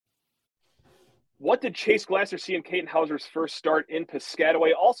What did Chase Glasser see in Katin Houser's first start in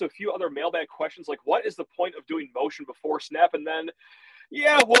Piscataway? Also, a few other mailbag questions like what is the point of doing motion before snap? And then,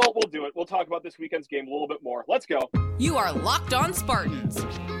 we'll do it. We'll talk about this weekend's game a little bit more. Let's go. You are Locked On Spartans,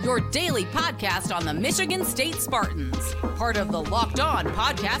 your daily podcast on the Michigan State Spartans, part of the Locked On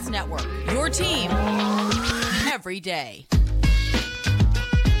Podcast Network, your team every day.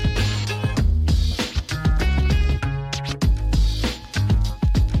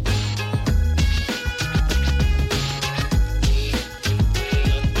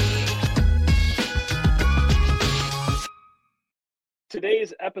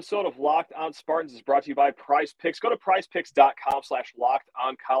 Today's episode of Locked On Spartans is brought to you by Prize Picks. Go to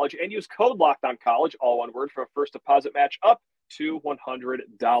prizepicks.com/lockedoncollege and use code LOCKEDONCollege, all one word, for a first deposit match up to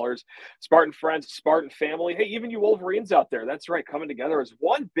 $100. Spartan friends, Spartan family, hey, even you Wolverines out there, that's right, coming together as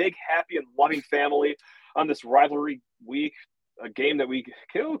one big, happy, and loving family on this rivalry week, a game that we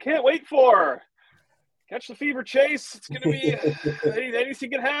can't wait for. Catch the fever, Chase. It's going to be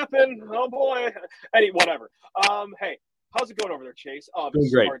anything can happen. Oh, boy. Whatever. Hey. How's it going over there, Chase? Doing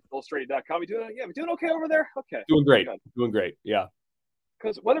great. Illustrated.com. We doing okay over there? Okay. Doing great. Yeah.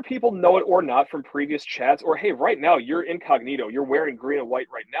 Because whether people know it or not from previous chats, or hey, right now you're incognito. You're wearing green and white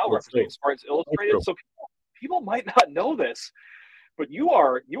right now, representing Spartans Illustrated. So people might not know this, but you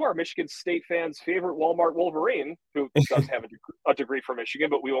are Michigan State fans' favorite Walmart Wolverine, who does have a degree from Michigan,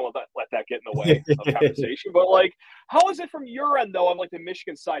 but we won't let that get in the way of conversation. But how is it from your end though, on the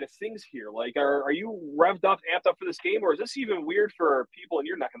Michigan side of things here? Are you revved up, amped up for this game, or is this even weird for people in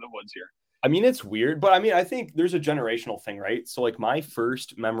your neck of the woods here? I mean, it's weird, but I think there's a generational thing, right? So my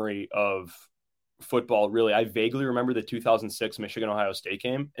first memory of football, really, I vaguely remember the 2006 Michigan-Ohio State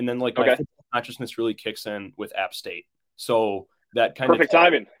game, and then my football consciousness really kicks in with App State. So that kind perfect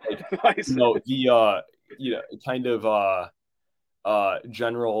timing. Nice.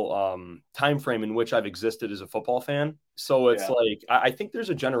 General time frame in which I've existed as a football fan. So it's I think there's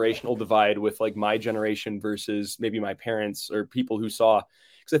a generational divide with my generation versus maybe my parents or people who saw,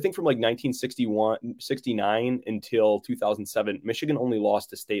 because I think from 1969 until 2007, Michigan only lost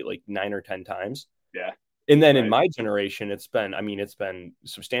to State 9 or 10 times. Yeah. And then in my generation, it's been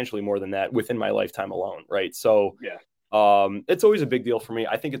substantially more than that within my lifetime alone. Right. So yeah. It's always a big deal for me.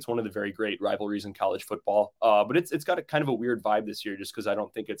 I think it's one of the very great rivalries in college football. But it's got a kind of a weird vibe this year, just because I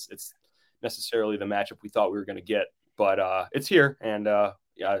don't think it's necessarily the matchup we thought we were going to get. But it's here, and I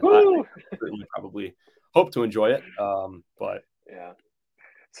certainly probably hope to enjoy it. But yeah.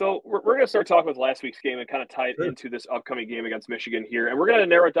 So we're going to start talking with last week's game and kind of tie it into this upcoming game against Michigan here. And we're going to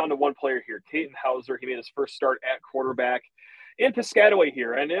narrow it down to one player here, Katin Houser. He made his first start at quarterback in Piscataway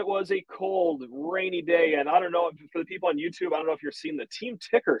here, and it was a cold, rainy day. And I don't know, for the people on YouTube, I don't know if you're seeing the team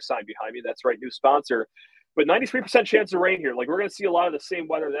ticker sign behind me. That's right, new sponsor. But 93% chance of rain here. We're going to see a lot of the same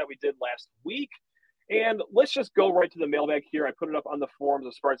weather that we did last week. And let's just go right to the mailbag here. I put it up on the forums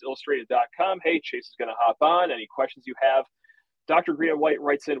of SpartansIllustrated.com. Hey, Chase is going to hop on. Any questions you have? Dr. Green and White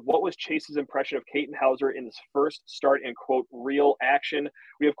writes in, what was Chase's impression of Katin Houser in his first start in, quote, real action?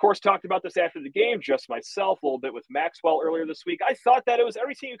 We, of course, talked about this after the game, just myself, a little bit with Maxwell earlier this week. I thought that it was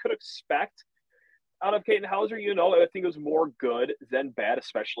everything you could expect out of Katin Houser. I think it was more good than bad,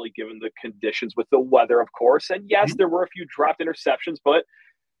 especially given the conditions with the weather, of course. And yes, there were a few dropped interceptions, but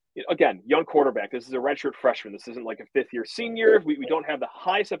again, young quarterback. This is a redshirt freshman. This isn't like a fifth-year senior. We don't have the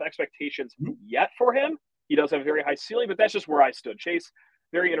highest of expectations yet for him. He does have a very high ceiling, but that's just where I stood. Chase,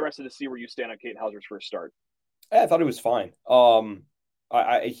 very interested to see where you stand on Katin Houser's first start. I thought it was fine.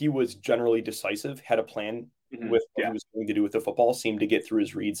 He was generally decisive, had a plan with what he was going to do with the football, seemed to get through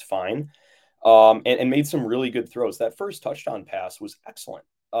his reads fine, and made some really good throws. That first touchdown pass was excellent.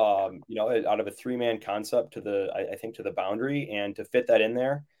 Out of a three-man concept to the boundary, and to fit that in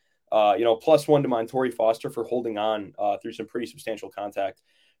there, +1 to Montori Foster for holding on through some pretty substantial contact.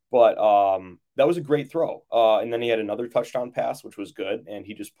 But that was a great throw. And then he had another touchdown pass, which was good, and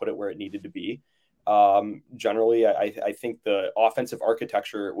he just put it where it needed to be. Generally, I think the offensive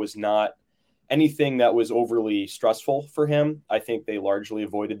architecture was not anything that was overly stressful for him. I think they largely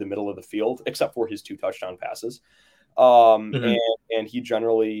avoided the middle of the field, except for his 2 touchdown passes. And he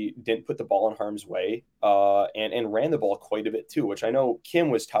generally didn't put the ball in harm's way, and ran the ball quite a bit too, which I know Kim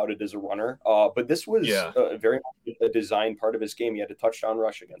was touted as a runner. But this was very much a design part of his game. He had a touchdown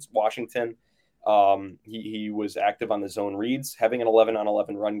rush against Washington. He was active on the zone reads, having an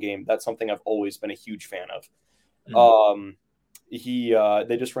 11-on-11 run game. That's something I've always been a huge fan of.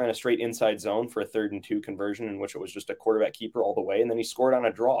 They just ran a straight inside zone for a 3rd and 2 conversion, in which it was just a quarterback keeper all the way. And then he scored on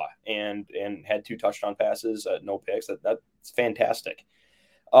a draw and had 2 touchdown passes, no picks. That's fantastic.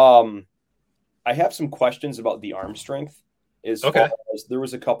 I have some questions about the arm strength. As far as there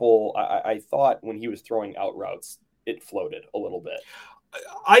was a couple, I thought when he was throwing out routes, it floated a little bit.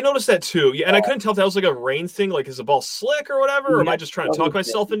 I noticed that too. Yeah, and I couldn't tell if that was like a rain thing, like is the ball slick or whatever, or am I just trying to talk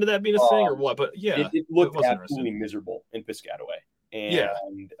myself into that being a thing or what? But yeah, it looked absolutely miserable in Piscataway.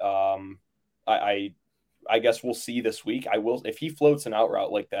 And I guess we'll see this week. If he floats an out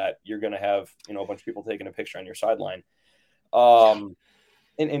route like that, you're going to have, a bunch of people taking a picture on your sideline.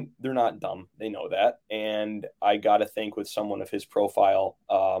 And they're not dumb. They know that. And I got to think with someone of his profile,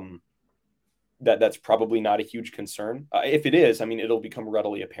 that's probably not a huge concern. If it is, it'll become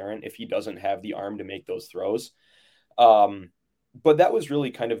readily apparent if he doesn't have the arm to make those throws. But that was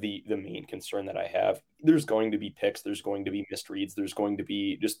really kind of the main concern that I have. There's going to be picks. There's going to be misreads. There's going to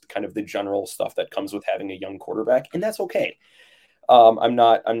be just kind of the general stuff that comes with having a young quarterback, and that's okay. I'm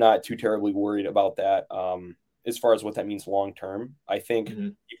not too terribly worried about that. As far as what that means long term, I think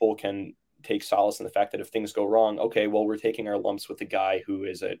people can take solace in the fact that if things go wrong, okay, well, we're taking our lumps with a guy who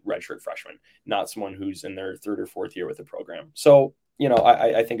is a redshirt freshman, not someone who's in their third or fourth year with the program. So,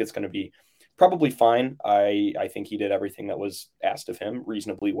 I think it's going to be probably fine. I think he did everything that was asked of him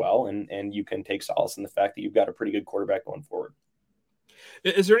reasonably well, and you can take solace in the fact that you've got a pretty good quarterback going forward.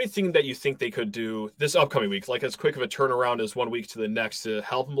 Is there anything that you think they could do this upcoming week, like as quick of a turnaround as 1 week to the next, to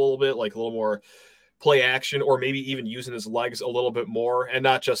help him a little bit, like a little more play action, or maybe even using his legs a little bit more, and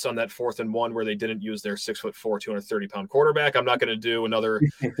not just on that 4th and 1 where they didn't use their 6'4", 230-pound quarterback? I'm not going to do another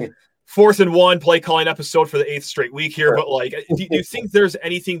 4th and 1 play calling episode for the 8th straight week here, but like, do you think there's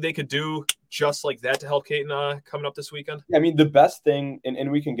anything they could do just like that to help Katin coming up this weekend? The best thing,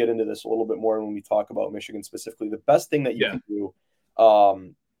 and we can get into this a little bit more when we talk about Michigan specifically, the best thing that you can do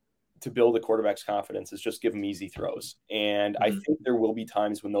to build a quarterback's confidence is just give him easy throws. And I think there will be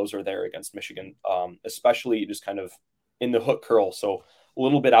times when those are there against Michigan, especially just kind of in the hook curl. So a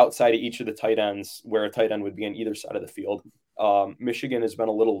little bit outside of each of the tight ends, where a tight end would be on either side of the field. Michigan has been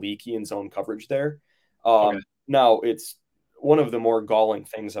a little leaky in zone coverage there. Now, it's one of the more galling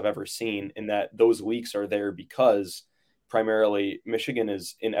things I've ever seen, in that those leaks are there because primarily Michigan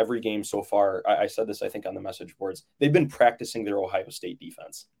is, in every game so far, I said this, I think, on the message boards, they've been practicing their Ohio State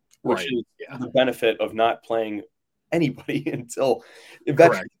defense, which is the benefit of not playing anybody until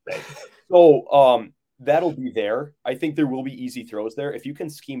eventually. So that'll be there. I think there will be easy throws there. If you can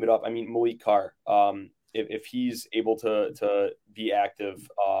scheme it up, Malik Carr, if he's able to be active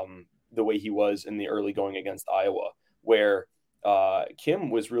the way he was in the early going against Iowa, where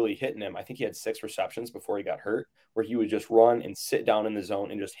Kim was really hitting him. I think he had 6 receptions before he got hurt, where he would just run and sit down in the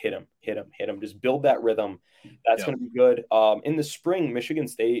zone and just hit him, just build that rhythm. That's going to be good. In the spring, Michigan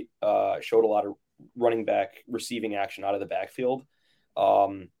State showed a lot of running back receiving action out of the backfield.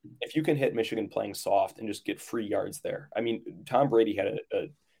 If you can hit Michigan playing soft and just get free yards there. Tom Brady had a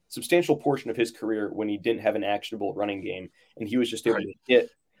substantial portion of his career when he didn't have an actionable running game, and he was just able to hit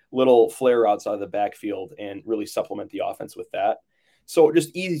little flare routes out of the backfield and really supplement the offense with that. So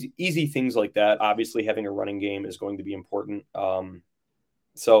just easy things like that. Obviously, having a running game is going to be important.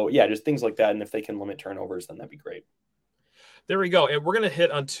 Just things like that. And if they can limit turnovers, then that'd be great. There we go. And we're going to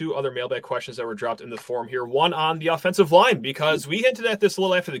hit on 2 other mailbag questions that were dropped in the forum here. One on the offensive line, because we hinted at this a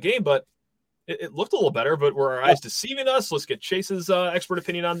little after the game, but it looked a little better, but were our eyes deceiving us? Let's get Chase's expert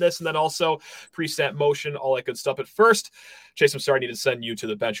opinion on this. And then also pre-snap motion, all that good stuff. But first, Chase, I'm sorry, I need to send you to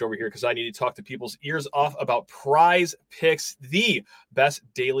the bench over here because I need to talk to people's ears off about Prize Picks, the best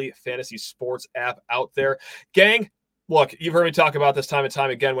daily fantasy sports app out there. Gang, look, you've heard me talk about this time and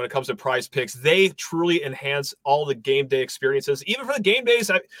time again when it comes to Prize Picks. They truly enhance all the game day experiences, even for the game days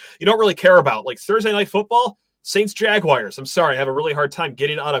you don't really care about, like Thursday Night Football, Saints Jaguars. I'm sorry, I have a really hard time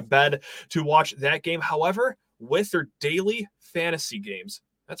getting out of bed to watch that game. However, with their daily fantasy games,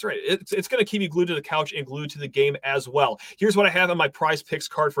 that's right, it's going to keep you glued to the couch and glued to the game as well. Here's what I have on my Prize Picks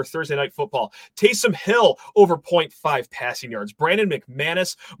card for Thursday Night Football. Taysom Hill over 0.5 passing yards. Brandon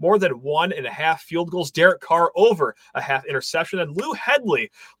McManus more than 1.5 field goals. Derek Carr over a half interception. And Lou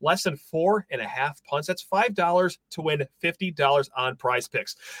Hedley less than 4.5 punts. That's $5 to win $50 on Prize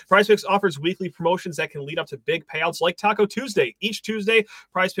Picks. Prize Picks offers weekly promotions that can lead up to big payouts like Taco Tuesday. Each Tuesday,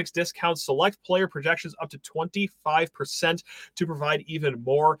 Prize Picks discounts select player projections up to 25% to provide even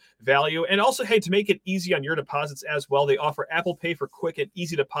more value. And also, hey, to make it easy on your deposits as well, they offer Apple Pay for quick and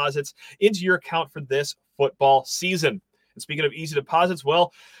easy deposits into your account for this football season. And speaking of easy deposits,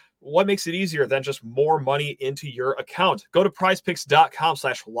 well, what makes it easier than just more money into your account? Go to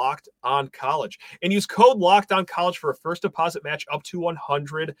prizepicks.com/lockedoncollege and use code lockedoncollege for a first deposit match up to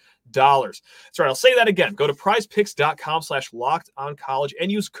 $100. That's right. I'll say that again. Go to prizepicks.com/lockedoncollege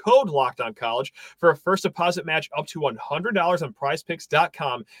and use code lockedoncollege for a first deposit match up to $100 on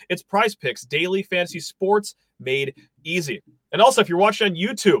prizepicks.com. It's Prize Picks, daily fantasy sports made easy. And also, if you're watching on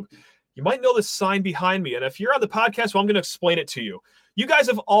YouTube, you might know this sign behind me. And if you're on the podcast, well, I'm going to explain it to you. You guys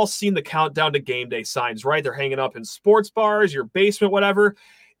have all seen the countdown to game day signs, right? They're hanging up in sports bars, your basement, whatever.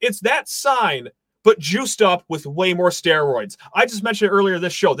 It's that sign, but juiced up with way more steroids. I just mentioned earlier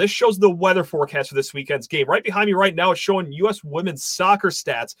this show. This shows the weather forecast for this weekend's game. Right behind me right now is showing U.S. women's soccer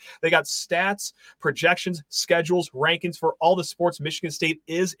stats. They got stats, projections, schedules, rankings for all the sports Michigan State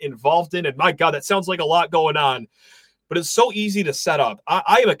is involved in. And my God, that sounds like a lot going on. But it's so easy to set up.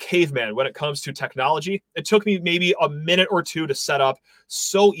 I am a caveman when it comes to technology. It took me maybe a minute or two to set up.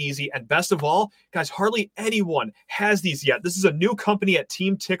 So easy. And best of all, guys, hardly anyone has these yet. This is a new company at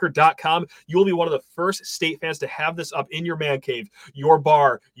teamticker.com. You will be one of the first State fans to have this up in your man cave, your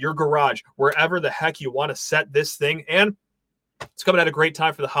bar, your garage, wherever the heck you want to set this thing. And it's coming at a great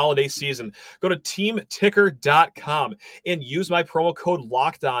time for the holiday season. Go to teamticker.com and use my promo code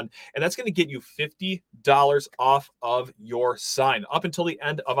LOCKEDON, and that's going to get you $50 off of your sign up until the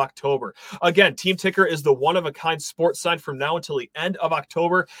end of October. Again, Team Ticker is the one-of-a-kind sports sign from now until the end of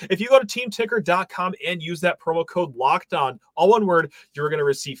October. If you go to teamticker.com and use that promo code LOCKEDON, all one word, you're going to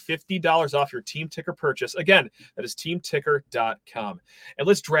receive $50 off your Team Ticker purchase. Again, that is teamticker.com. And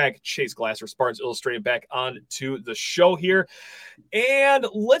let's drag Chase Glasser, Spartans Illustrated, back on to the show here. And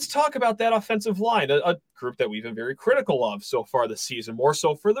let's talk about that offensive line, a group that we've been very critical of so far this season, more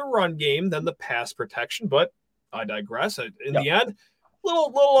so for the run game than the pass protection. But I digress. In the end, a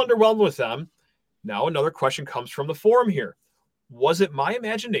little underwhelmed with them. Now another question comes from the forum here. Was it my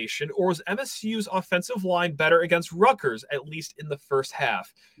imagination, or was MSU's offensive line better against Rutgers, at least in the first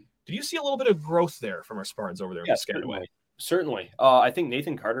half? Did you see a little bit of growth there from our Spartans over there in Piscataway? Certainly. I think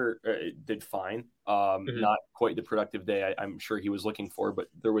Nathan Carter did fine. Not quite the productive day I'm sure he was looking for, but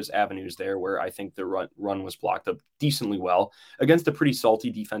there was avenues there where I think the run was blocked up decently well against a pretty salty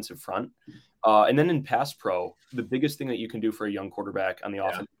defensive front. And then in pass pro, the biggest thing that you can do for a young quarterback on the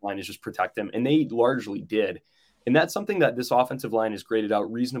offensive line is just protect him. And they largely did. And that's something that this offensive line is graded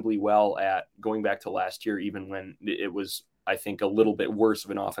out reasonably well at, going back to last year, even when it was, I think, a little bit worse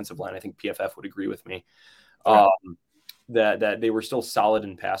of an offensive line. I think PFF would agree with me. That they were still solid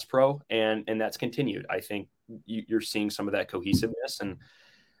in pass pro, and that's continued. I think you're seeing some of that cohesiveness, and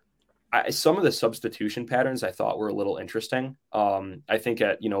some of the substitution patterns I thought were a little interesting. I think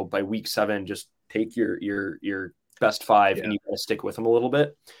by week 7, just take your best 5 and you got to stick with them a little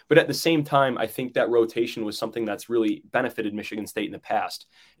bit. But at the same time, I think that rotation was something that's really benefited Michigan State in the past.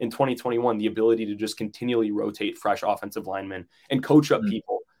 In 2021, the ability to just continually rotate fresh offensive linemen and coach up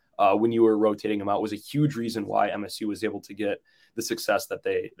people when you were rotating them out was a huge reason why MSU was able to get the success that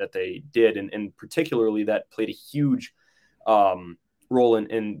they did. And particularly that played a huge role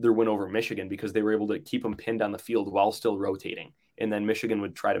in their win over Michigan, because they were able to keep them pinned on the field while still rotating. And then Michigan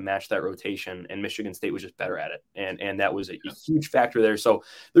would try to match that rotation, and Michigan State was just better at it. And that was a huge factor there. So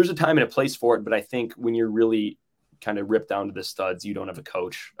there's a time and a place for it. But I think when you're really kind of ripped down to the studs, you don't have a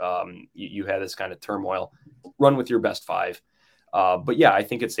coach. You have this kind of turmoil. Run with your best 5. But yeah, I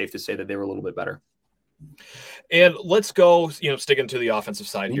think it's safe to say that they were a little bit better. And let's go, sticking to the offensive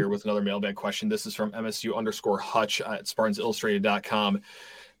side here with another mailbag question. This is from MSU_Hutch at SpartansIllustrated.com.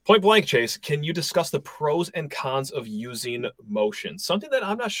 Point blank, Chase, can you discuss the pros and cons of using motion? Something that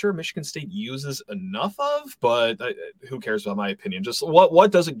I'm not sure Michigan State uses enough of, but who cares about my opinion? Just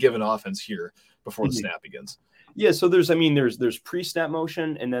what does it give an offense here before the snap begins? Yeah, so there's pre-snap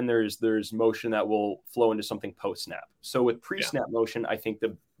motion, and then there's motion that will flow into something post-snap. So with pre-snap motion, I think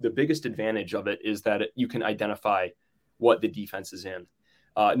the biggest advantage of it is that you can identify what the defense is in.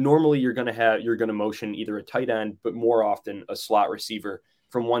 Normally, you're going to motion either a tight end, but more often a slot receiver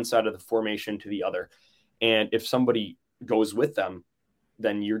from one side of the formation to the other. And if somebody goes with them,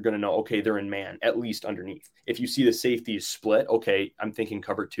 then you're going to know, okay, they're in man, at least underneath. If you see the safeties split, okay, I'm thinking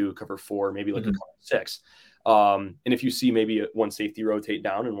cover 2, cover 4, maybe like a cover 6. And if you see maybe one safety rotate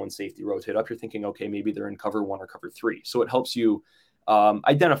down and one safety rotate up, you're thinking, okay, maybe they're in cover 1 or cover 3. So it helps you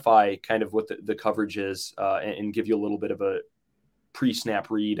identify kind of what the coverage is and give you a little bit of a pre-snap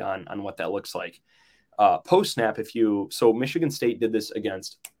read on what that looks like. Post-snap, so Michigan State did this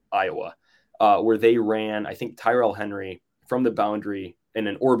against Iowa, where they ran, I think, Tyrell Henry from the boundary in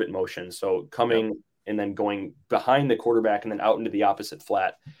an orbit motion. So coming and then going behind the quarterback and then out into the opposite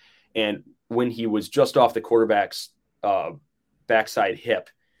flat. And when he was just off the quarterback's backside hip,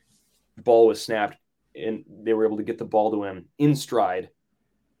 the ball was snapped and they were able to get the ball to him in stride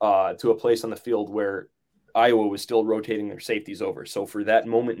to a place on the field where Iowa was still rotating their safeties over. So for that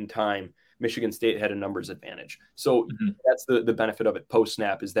moment in time, Michigan State had a numbers advantage. So that's the benefit of it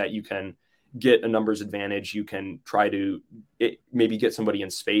post-snap, is that you can get a numbers advantage. You can try to maybe get somebody in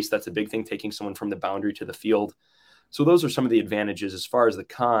space. That's a big thing, taking someone from the boundary to the field. So those are some of the advantages. As far as the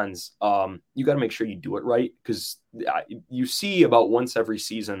cons, you got to make sure you do it right, because you see about once every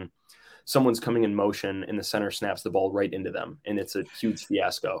season, someone's coming in motion and the center snaps the ball right into them, and it's a huge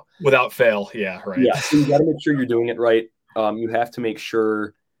fiasco. Without fail. Yeah, right. Yeah, so you got to make sure you're doing it right. You have to make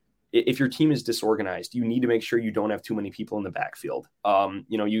sure, if your team is disorganized, you need to make sure you don't have too many people in the backfield.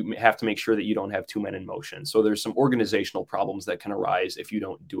 You have to make sure that you don't have two men in motion. So there's some organizational problems that can arise if you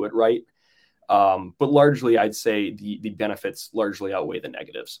don't do it right. But largely, I'd say the benefits largely outweigh the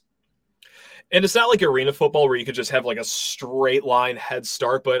negatives. And it's not like arena football where you could just have like a straight line head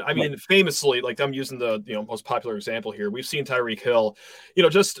start. But I mean, famously, like I'm using the most popular example here. We've seen Tyreek Hill,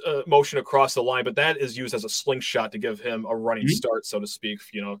 just motion across the line, but that is used as a slingshot to give him a running start, so to speak,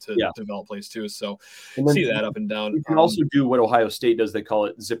 to develop plays too. So see that up and down. You can also do what Ohio State does. They call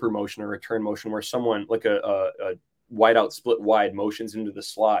it zipper motion or return motion, where someone like a wide out split wide motions into the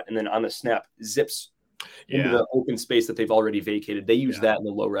slot, and then on the snap zips into the open space that they've already vacated. They use that in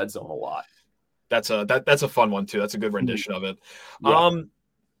the low red zone a lot. That's a fun one too. That's a good rendition of it. Yeah.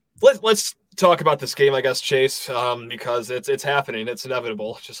 Let's talk about this game, I guess, Chase, because it's happening. It's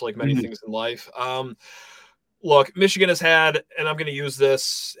inevitable, just like many things in life. Look, Michigan has had, and I'm going to use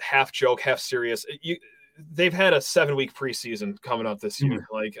this half joke, half serious. They've had a 7-week preseason coming up this year.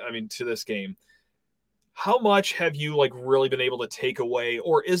 To this game. How much have you really been able to take away,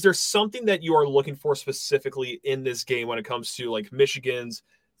 or is there something that you are looking for specifically in this game when it comes to Michigan's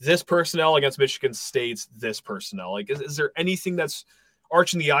this personnel against Michigan State's this personnel? Is there anything that's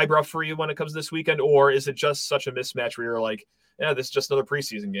arching the eyebrow for you when it comes this weekend, or is it just such a mismatch where you're this is just another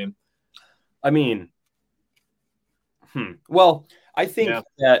preseason game? I mean, well, I think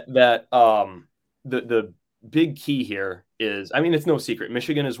that the big key here is, it's no secret,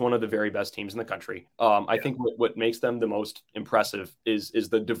 Michigan is one of the very best teams in the country. I think what makes them the most impressive is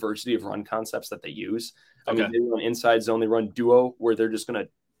the diversity of run concepts that they use. They run inside zone, they run duo, where they're just going to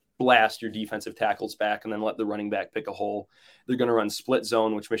blast your defensive tackles back and then let the running back pick a hole. They're going to run split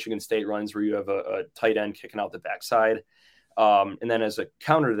zone, which Michigan State runs, where you have a tight end kicking out the backside. And then as a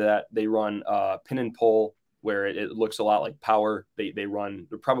counter to that, they run pin and pull, where it looks a lot like power. They're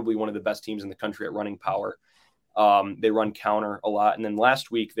probably one of the best teams in the country at running power. They run counter a lot. And then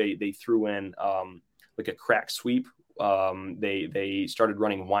last week they threw in a crack sweep. They started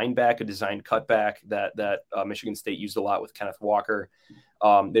running wind back, a designed cutback that Michigan State used a lot with Kenneth Walker.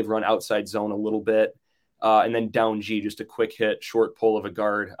 They've run outside zone a little bit, and then down G, just a quick hit, short pull of a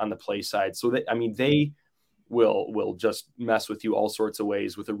guard on the play side. So they will just mess with you all sorts of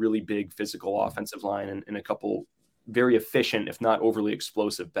ways with a really big physical offensive line and a couple very efficient, if not overly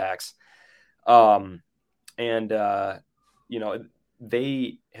explosive backs. They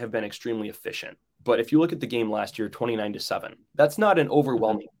have been extremely efficient. But if you look at the game last year, 29-7, that's not an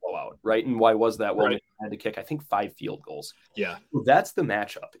overwhelming blowout, right? And why was that? Well, they had to kick, I think, 5 field goals. Yeah. So that's the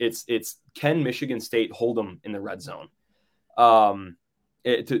matchup. It's can Michigan State hold them in the red zone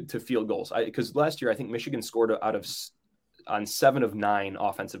to field goals? Because last year, I think Michigan scored on 7 of 9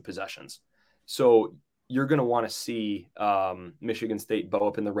 offensive possessions. So you're going to want to see Michigan State bow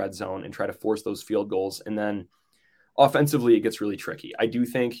up in the red zone and try to force those field goals. And then offensively, it gets really tricky. I do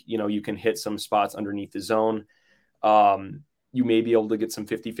think, you can hit some spots underneath the zone. You may be able to get some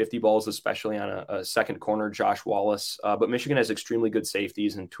 50-50 balls, especially on a second corner, Josh Wallace. But Michigan has extremely good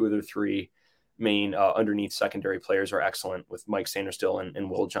safeties, and 2 of their 3 main underneath secondary players are excellent, with Mike Sanderstill and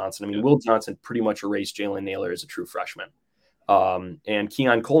Will Johnson. Will Johnson pretty much erased Jalen Naylor as a true freshman. And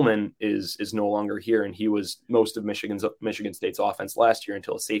Keon Coleman is no longer here, and he was most of Michigan State's offense last year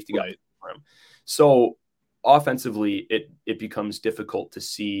until a safety got for him. So offensively, it becomes difficult to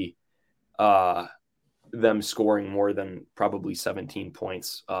see them scoring more than probably 17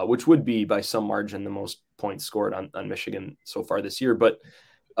 points, which would be by some margin the most points scored on Michigan so far this year. But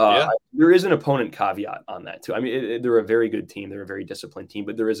there is an opponent caveat on that too. They're a very good team. They're a very disciplined team,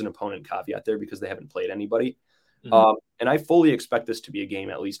 but there is an opponent caveat there because they haven't played anybody. Mm-hmm. And I fully expect this to be a game,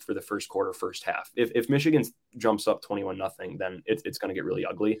 at least for the first quarter, first half. If Michigan jumps up 21-0, then it's going to get really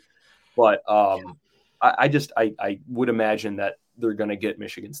ugly. But I would imagine that they're going to get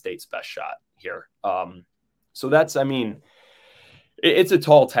Michigan State's best shot here. So that's, it's a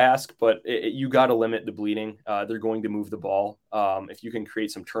tall task, but you got to limit the bleeding. They're going to move the ball. If you can create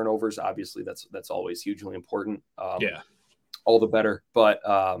some turnovers, obviously that's always hugely important. All the better. But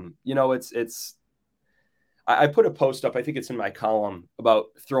it's. I put a post up, I think it's in my column, about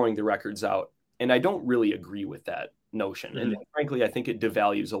throwing the records out, and I don't really agree with that notion. Mm-hmm. And frankly, I think it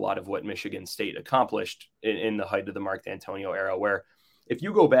devalues a lot of what Michigan State accomplished in the height of the Mark D'Antonio era, where if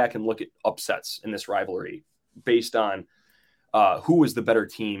you go back and look at upsets in this rivalry based on who was the better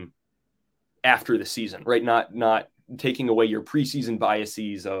team after the season, right? Not taking away your preseason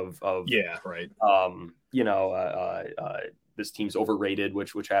biases of this team's overrated,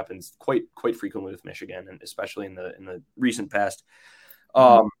 which happens quite frequently with Michigan, and especially in the recent past.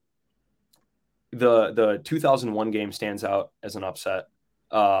 The 2001 game stands out as an upset.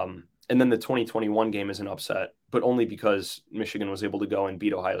 And then the 2021 game is an upset, but only because Michigan was able to go and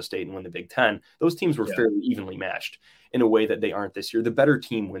beat Ohio State and win the Big Ten. Those teams were fairly evenly matched in a way that they aren't this year. The better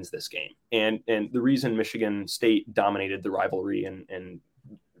team wins this game. And the reason Michigan State dominated the rivalry and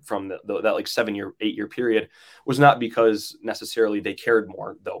from that like 8-year period was not because necessarily they cared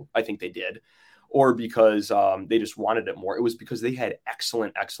more, though I think they did, or because they just wanted it more. It was because they had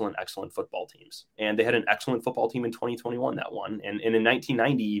excellent football teams. And they had an excellent football team in 2021 that won. And in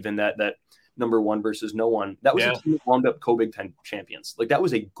 1990, even that number one versus no one, that was a team that wound up co-Big Ten champions. Like, that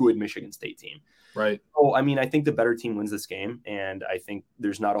was a good Michigan State team. Right. So, I mean, I think the better team wins this game. And I think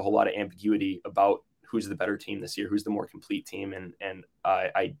there's not a whole lot of ambiguity about who's the better team this year, who's the more complete team. And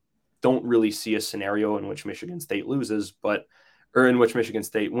I don't really see a scenario in which Michigan State loses, or in which Michigan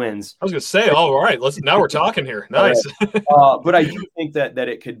State wins. I was going to say, all right, now we're talking here. Nice. But I do think that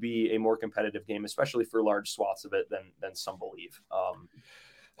it could be a more competitive game, especially for large swaths of it than some believe.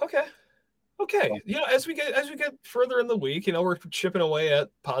 Okay. As we get further in the week, we're chipping away at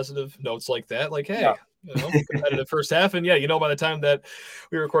positive notes like that. Like, hey, competitive first half. And by the time that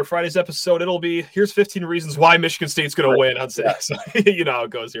we record Friday's episode, it'll be, here's 15 reasons why Michigan State's going to win on Saturday. So, you know how it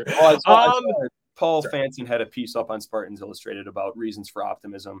goes here. Paul Fanson had a piece up on Spartans Illustrated about reasons for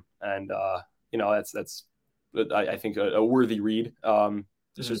optimism. And, that's I think a worthy read.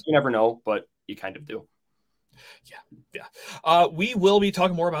 Just you never know, but you kind of do. Yeah. We will be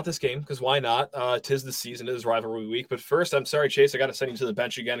talking more about this game because why not? 'Tis the season, it is rivalry week. But first, I'm sorry, Chase, I got to send you to the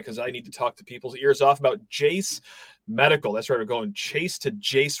bench again because I need to talk to people's ears off about Jace Medical. That's right. We're going Chase to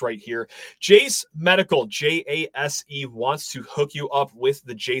Jace right here. Jace Medical, JASE, wants to hook you up with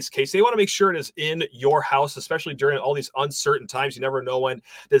the Jace case. They want to make sure it is in your house, especially during all these uncertain times. You never know when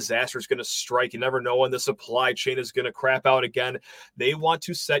disaster is going to strike. You never know when the supply chain is going to crap out again. They want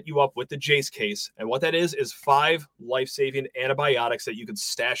to set you up with the Jace case. And what that is 5 life-saving antibiotics that you can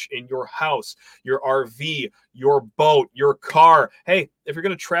stash in your house, your RV, your boat, your car. Hey, if you're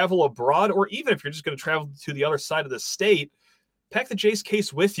going to travel abroad, or even if you're just going to travel to the other side of the state, pack the Jace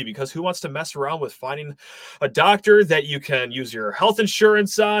case with you, because who wants to mess around with finding a doctor that you can use your health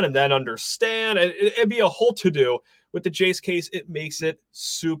insurance on and then understand? It'd be a whole to-do. With the Jace case, it makes it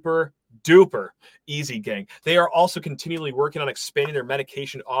super duper easy, gang. They are also continually working on expanding their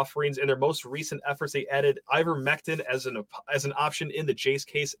medication offerings. In their most recent efforts, they added ivermectin as an option in the Jace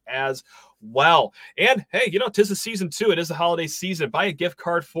case as well. And hey, 'tis the season too. It is the holiday season. Buy a gift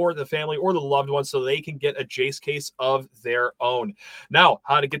card for the family or the loved one so they can get a Jace case of their own. Now,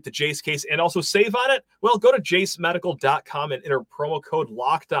 how to get the Jace case and also save on it? Well, go to jacemedical.com and enter promo code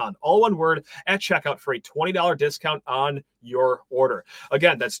LOCKEDON, all one word, at checkout for a $20 discount on your order.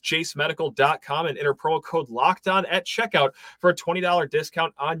 Again, that's jacemedical.com and enter promo code LOCKEDON at checkout for a $20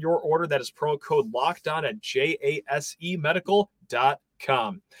 discount on your order. That is promo code LOCKEDON at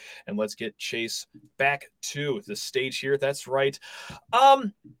jasemedical.com. And let's get Chase back to the stage here. That's right.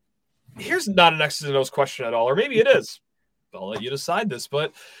 Here's not an X's and O's question at all, or maybe it is. I'll let you decide this,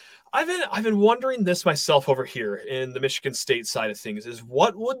 but I've been wondering this myself over here in the Michigan State side of things, is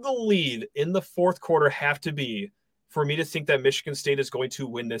what would the lead in the fourth quarter have to be for me to think that Michigan State is going to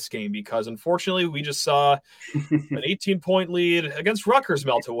win this game? Because unfortunately, we just saw an 18-point lead against Rutgers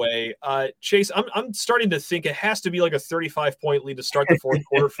melt away. Chase, I'm starting to think it has to be like a 35-point lead to start the fourth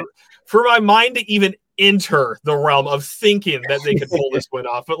quarter for my mind to even enter the realm of thinking that they could pull this win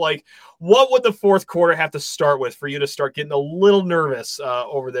off. But what would the fourth quarter have to start with for you to start getting a little nervous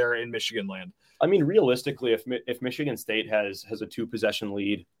over there in Michigan land? I mean, realistically, if Michigan State has a 2-possession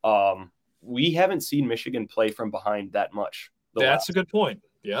lead, we haven't seen Michigan play from behind that much. That's a good point.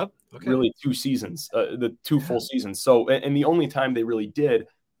 Yep. Okay. Really 2 seasons, the 2 full seasons. So, and the only time they really did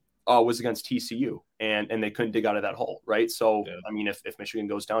was against TCU, and they couldn't dig out of that hole, right? So, I mean, if Michigan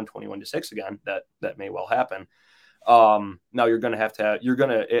goes down 21-6 again, that may well happen. Now you're going to have to,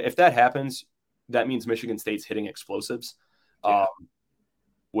 if that happens, that means Michigan State's hitting explosives,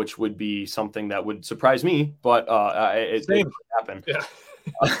 which would be something that would surprise me, but it could happen. Yeah.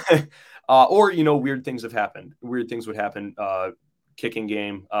 Or, weird things have happened. Weird things would happen, kicking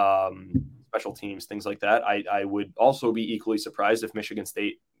game, special teams, things like that. I would also be equally surprised if Michigan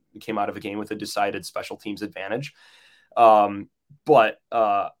State came out of a game with a decided special teams advantage. But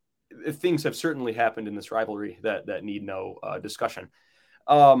things have certainly happened in this rivalry that need no discussion.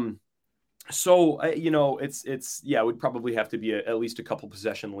 So it would probably have to be at least a couple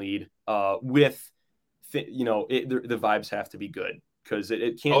possession lead. The vibes have to be good because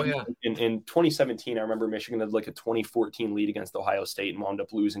it can't. In 2017, I remember Michigan had like a 2014 lead against Ohio State and wound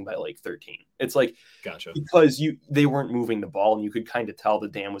up losing by like 13. It's like, gotcha, because they weren't moving the ball and you could kind of tell the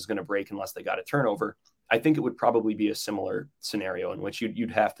dam was going to break unless they got a turnover. I think it would probably be a similar scenario in which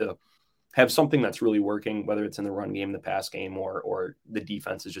you'd have to have something that's really working, whether it's in the run game, the pass game, or the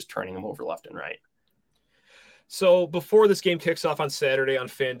defense is just turning them over left and right. So before this game kicks off on Saturday on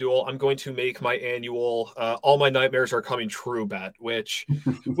FanDuel, I'm going to make my annual All My Nightmares Are Coming True bet, which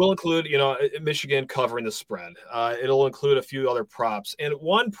will include, Michigan covering the spread. It'll include a few other props. And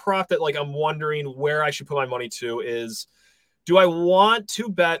one prop that I'm wondering where I should put my money to is, do I want to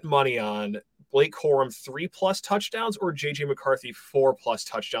bet money on Blake Corum 3+ touchdowns or JJ McCarthy 4+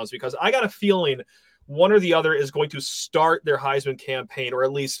 touchdowns? Because I got a feeling one or the other is going to start their Heisman campaign, or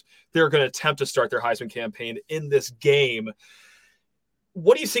at least they're going to attempt to start their Heisman campaign in this game.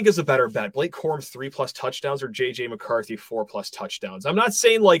 What do you think is a better bet? Blake Corum 3+ touchdowns or JJ McCarthy 4+ touchdowns? I'm not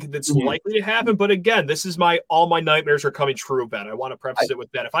saying that's likely to happen, but again, this is my All My Nightmares Are Coming True bet. I want to preface it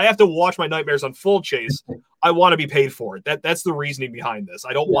with that. If I have to watch my nightmares on full chase, I want to be paid for it. That's the reasoning behind this.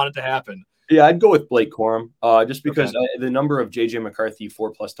 I don't want it to happen. Yeah, I'd go with Blake Corum, just because the number of JJ McCarthy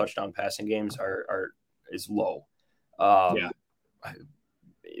 4+ touchdown passing games is low. 1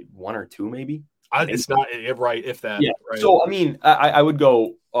 or 2 maybe. It's not right if that. Yeah. Right. So I mean, I would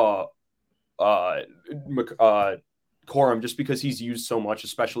go Corum just because he's used so much,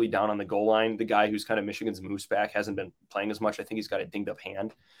 especially down on the goal line. The guy who's kind of Michigan's moose back hasn't been playing as much. I think he's got a dinged up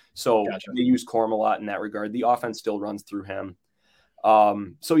hand, so they use Corum a lot in that regard. The offense still runs through him.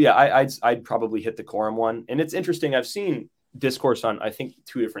 So yeah, I'd probably hit the Corum one. And it's interesting. I've seen discourse on, I think,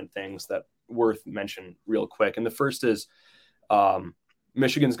 2 different things that worth mention real quick. And the first is,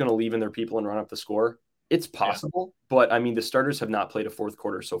 Michigan's going to leave in their people and run up the score. It's possible, but I mean, the starters have not played a fourth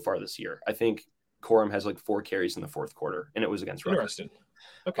quarter so far this year. I think Corum has 4 carries in the fourth quarter, and it was against Rutgers. Interesting.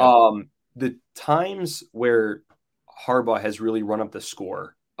 Okay. The times where Harbaugh has really run up the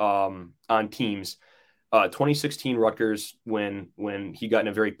score, on teams, 2016 Rutgers, when he got in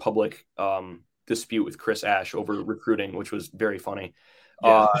a very public dispute with Chris Ash over recruiting, which was very funny.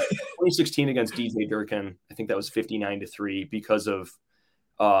 2016 against DJ Durkin, I think that was 59-3 because of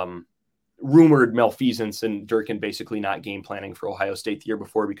rumored malfeasance and Durkin basically not game planning for Ohio State the year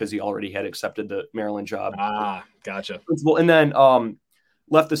before because he already had accepted the Maryland job. Gotcha. And then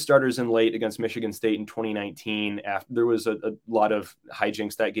left the starters in late against Michigan State in 2019. After there was a lot of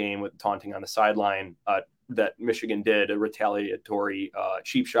hijinks that game with taunting on the sideline that Michigan did, a retaliatory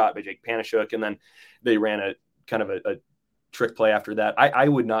cheap shot by Jake Panashuk, and then they ran a kind of a trick play after that. I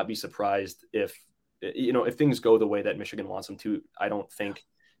would not be surprised if things go the way that Michigan wants them to. I don't think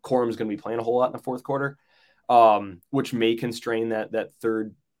Corum's going to be playing a whole lot in the fourth quarter, which may constrain that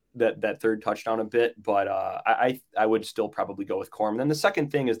third touchdown a bit, but I would still probably go with Corum. And then the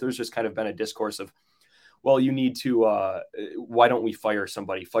second thing is there's just kind of been a discourse of, well, you need to, why don't we fire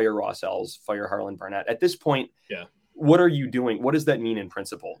somebody? Fire Ross Ells, fire Harlan Barnett. At this point, what are you doing? What does that mean in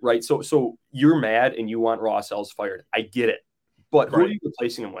principle, right? So you're mad and you want Ross Ells fired. I get it. But who are you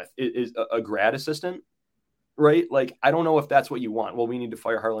replacing him with? Is a grad assistant, right? I don't know if that's what you want. Well, we need to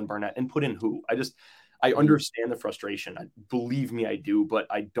fire Harlan Barnett and put in who? I understand the frustration. Believe me, I do, but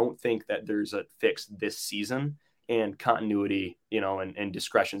I don't think that there's a fix this season, and continuity, and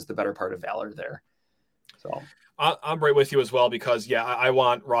discretion is the better part of valor there. So I'm right with you as well, because I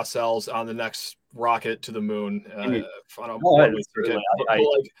want Ross Ells on the next rocket to the moon.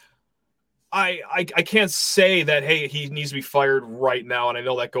 I can't say that, hey, he needs to be fired right now. And I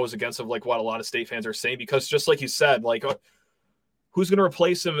know that goes against what a lot of State fans are saying, because just like you said, who's going to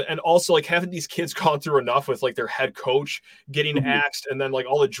replace him? And also, haven't these kids gone through enough with their head coach getting axed, and then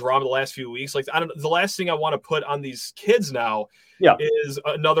all the drama the last few weeks? I don't know. The last thing I want to put on these kids now is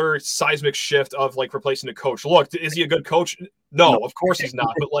another seismic shift of replacing the coach. Look, is he a good coach? No, of course he's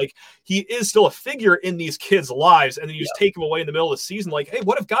not. But he is still a figure in these kids' lives, and then you just take him away in the middle of the season. Hey,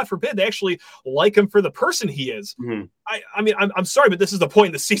 what if, God forbid, they actually like him for the person he is? Mm-hmm. I mean, I'm sorry, but this is the point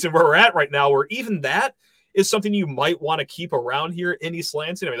in the season where we're at right now, where even that is something you might want to keep around here in East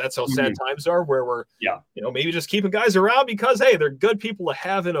Lansing. I mean, that's how sad times are, where we're, maybe just keeping guys around because, hey, they're good people to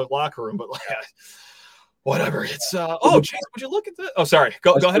have in a locker room. But whatever. It's Chase, would you look at that? Oh, sorry.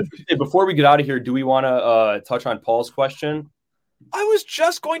 Go ahead. Before we get out of here, do we want to touch on Paul's question? I was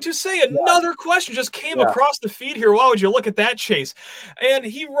just going to say another question just came across the feed here. Wow, would you look at that, Chase? And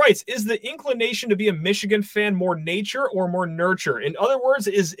he writes, is the inclination to be a Michigan fan more nature or more nurture? In other words,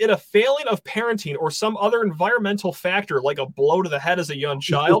 is it a failing of parenting or some other environmental factor like a blow to the head as a young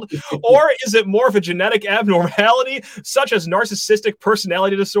child? Or is it more of a genetic abnormality such as narcissistic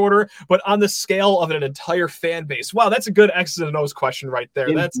personality disorder, but on the scale of an entire fan base? Wow, that's a good X's and O's question right there.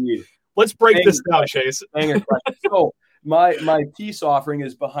 Let's break this down, Chase. So, my peace offering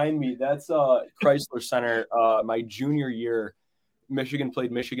is behind me. That's Chrysler Center. My junior year, Michigan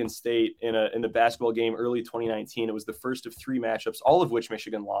played Michigan State in the basketball game early 2019. It was the first of 3 matchups, all of which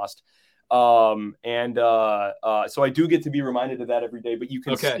Michigan lost. So I do get to be reminded of that every day. But you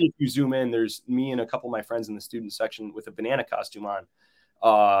can see if you zoom in, there's me and a couple of my friends in the student section with a banana costume on,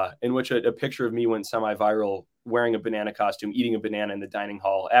 in which a picture of me went semi-viral wearing a banana costume, eating a banana in the dining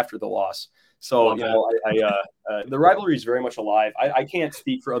hall after the loss. So, the rivalry is very much alive. I can't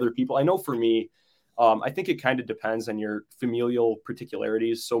speak for other people. I know for me, I think it kind of depends on your familial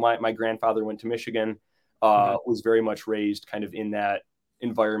particularities. So my grandfather went to Michigan, was very much raised kind of in that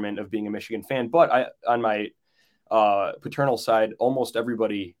environment of being a Michigan fan. But on my paternal side, almost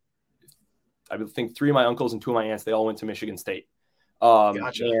everybody, I would think 3 of my uncles and 2 of my aunts, they all went to Michigan State.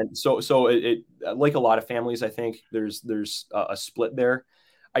 Gotcha. And so it like a lot of families, I think there's a split there.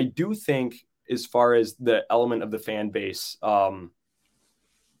 I do think, as far as the element of the fan base,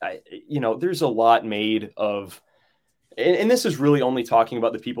 there's a lot made of, and this is really only talking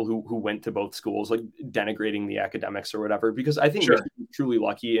about the people who went to both schools, like denigrating the academics or whatever, because I think we're truly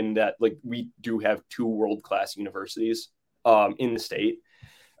lucky in that, like, we do have 2 world-class universities in the state.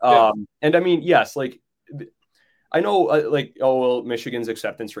 And I mean, yes, like, I know, Michigan's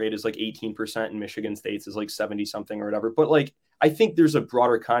acceptance rate is like 18% and Michigan State's is like 70 something or whatever. But like, I think there's a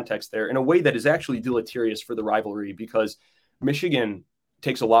broader context there in a way that is actually deleterious for the rivalry, because Michigan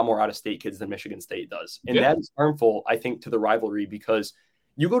takes a lot more out of state kids than Michigan State does. And that is harmful, I think, to the rivalry, because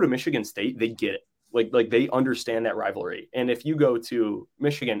you go to Michigan State, they get it. Like they understand that rivalry. And if you go to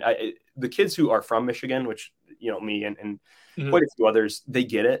Michigan, the kids who are from Michigan, which, me and quite a few others, they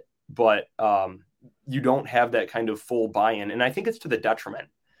get it. But, you don't have that kind of full buy-in. And I think it's to the detriment.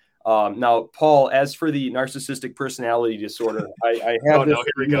 Now, Paul, as for the narcissistic personality disorder, I have here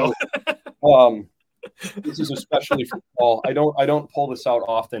we go. This is especially for Paul. I don't pull this out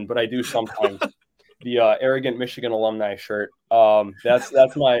often, but I do sometimes. The arrogant Michigan alumni shirt. That's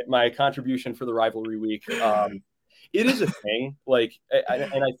my contribution for the rivalry week. It is a thing, like,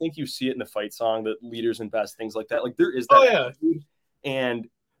 and I think you see it in the fight song, the leaders and best, things like that. Like, there is that attitude, and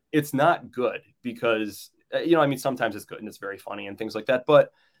it's not good because, sometimes it's good and it's very funny and things like that.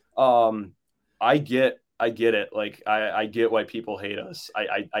 But I get it. Like, I get why people hate us.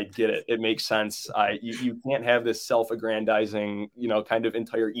 I get it. It makes sense. You can't have this self-aggrandizing, kind of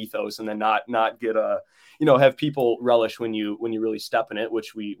entire ethos and then not get have people relish when you really step in it,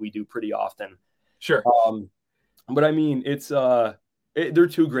 which we do pretty often. Sure. But I mean, they're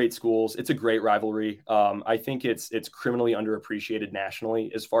 2 great schools. It's a great rivalry. I think it's criminally underappreciated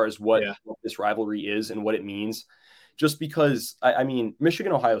nationally as far as what this rivalry is and what it means. Just because, I mean,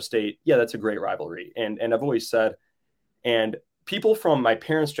 Michigan, Ohio State, that's a great rivalry. And I've always said, and people from my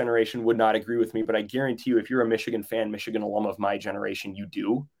parents' generation would not agree with me, but I guarantee you, if you're a Michigan fan, Michigan alum of my generation, you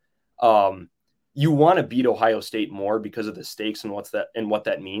do. You want to beat Ohio State more because of the stakes and what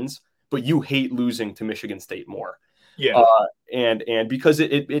that means, but you hate losing to Michigan State more. Yeah. And because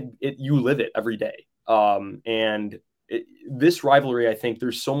you live it every day. This rivalry, I think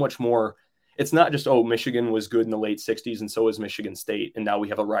there's so much more. It's not just, Michigan was good in the late 60s and so is Michigan State, and now we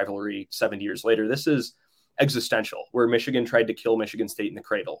have a rivalry 70 years later. This is existential, where Michigan tried to kill Michigan State in the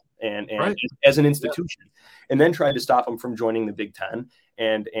cradle and as an institution, and then tried to stop them from joining the Big Ten.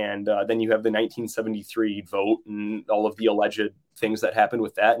 And then you have the 1973 vote and all of the alleged things that happened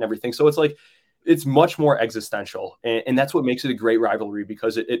with that and everything. So it's like, it's much more existential, and that's what makes it a great rivalry,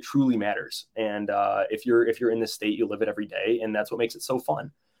 because it truly matters. And if you're in this state, you live it every day, and that's what makes it so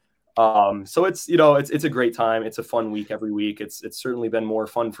fun. So it's a great time. It's a fun week every week. It's certainly been more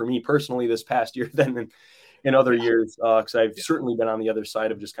fun for me personally this past year than in other years, because I've certainly been on the other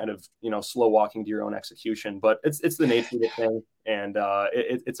side of just kind of slow walking to your own execution. But it's the nature of the thing, and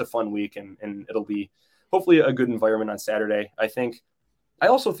it's a fun week, and it'll be hopefully a good environment on Saturday. I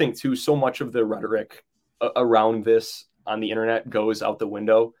also think, too, so much of the rhetoric around this on the internet goes out the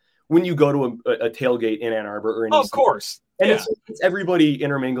window when you go to a tailgate in Ann Arbor or in East. Of course. And it's everybody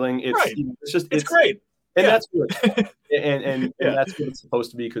intermingling. It's great. And that's good. and that's what it's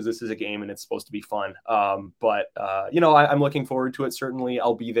supposed to be, because this is a game and it's supposed to be fun. But I'm looking forward to it. Certainly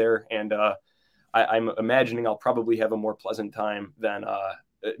I'll be there, and I'm imagining I'll probably have a more pleasant time than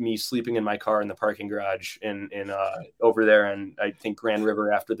me sleeping in my car in the parking garage in over there, and I think Grand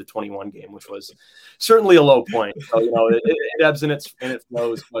River after the 21 game, which was certainly a low point. So it ebbs and it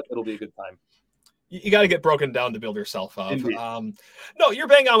flows, but it'll be a good time. You got to get broken down to build yourself up. No, you're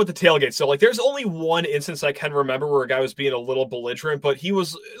bang on with the tailgate. So there's only one instance I can remember where a guy was being a little belligerent, but he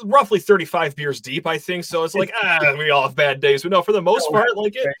was roughly 35 beers deep, I think. So it's like, we all have bad days, but no, for the most part,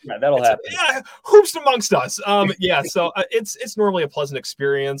 that'll happen. Yeah, hoops amongst us. So it's normally a pleasant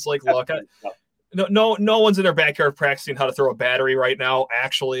experience. Look, no one's in their backyard practicing how to throw a battery right now.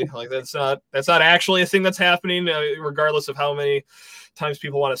 Actually, that's not actually a thing that's happening, regardless of how many times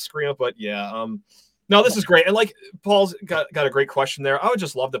people want to scream it. But no, this is great. And Paul's got a great question there. I would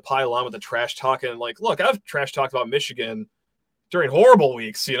just love to pile on with the trash talk. And look, I've trash talked about Michigan during horrible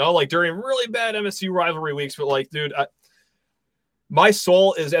weeks, during really bad MSU rivalry weeks. But dude, my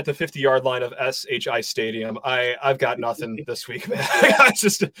soul is at the 50-yard line of SHI Stadium. I've got nothing this week, man.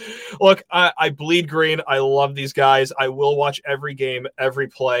 I bleed green. I love these guys. I will watch every game, every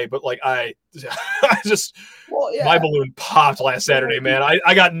play. But I just my balloon popped last Saturday, man.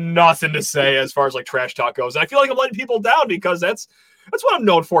 I got nothing to say as far as trash talk goes. And I feel like I'm letting people down because that's what I'm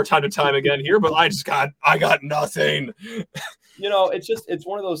known for time to time again here. But I got nothing. It's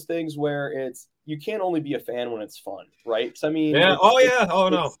one of those things where you can't only be a fan when it's fun, right? I mean, yeah.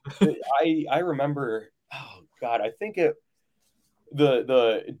 No. I remember. Oh God, I think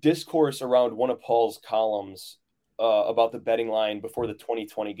the discourse around one of Paul's columns about the betting line before the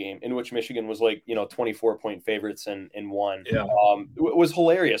 2020 game, in which Michigan was 24-point favorites and won. Yeah. Was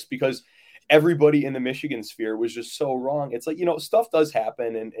hilarious because everybody in the Michigan sphere was just so wrong. It's stuff does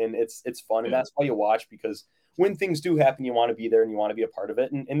happen and it's fun, and that's why you watch, because when things do happen, you want to be there and you want to be a part of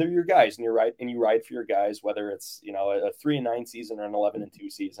it. And they're your guys, and you're right. And you ride for your guys, whether it's, a 3-9 season or an 11-2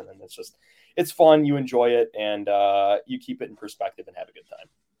 season. And it's fun. You enjoy it, and you keep it in perspective and have a good time.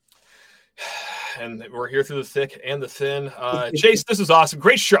 And we're here through the thick and the thin. Chase, this is awesome.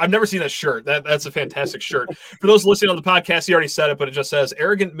 Great shirt. I've never seen that shirt. That's a fantastic shirt. For those listening on the podcast, he already said it, but it just says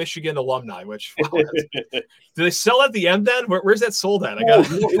Arrogant Michigan Alumni, which do they sell at the end then? Where's that sold at?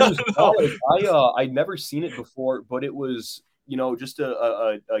 I'd never seen it before, but it was, just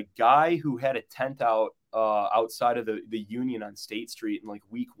a guy who had a tent out outside of the Union on State Street in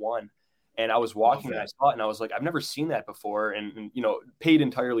week 1. And I was walking and I saw it and I was like, I've never seen that before. And paid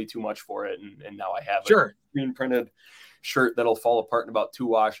entirely too much for it. And now I have a green printed shirt that'll fall apart in about 2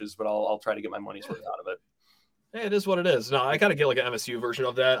 washes, but I'll try to get my money's worth out of it. Hey, it is what it is. No, I got to get an MSU version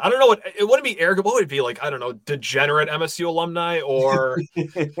of that. I don't know it wouldn't be arrogant. What would it be I don't know, degenerate MSU alumni, or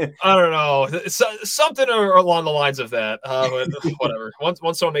I don't know, something along the lines of that. Whatever.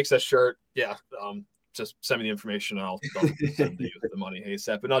 Once someone makes that shirt, just send me the information and I'll send you the money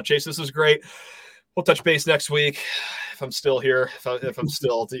ASAP. But no, Chase, this was great. We'll touch base next week if I'm still here, if I'm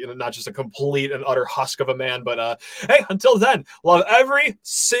still not just a complete and utter husk of a man. But hey, until then, love every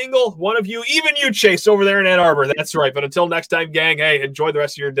single one of you, even you, Chase, over there in Ann Arbor. That's right. But until next time, gang, hey, enjoy the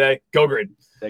rest of your day. Go Green.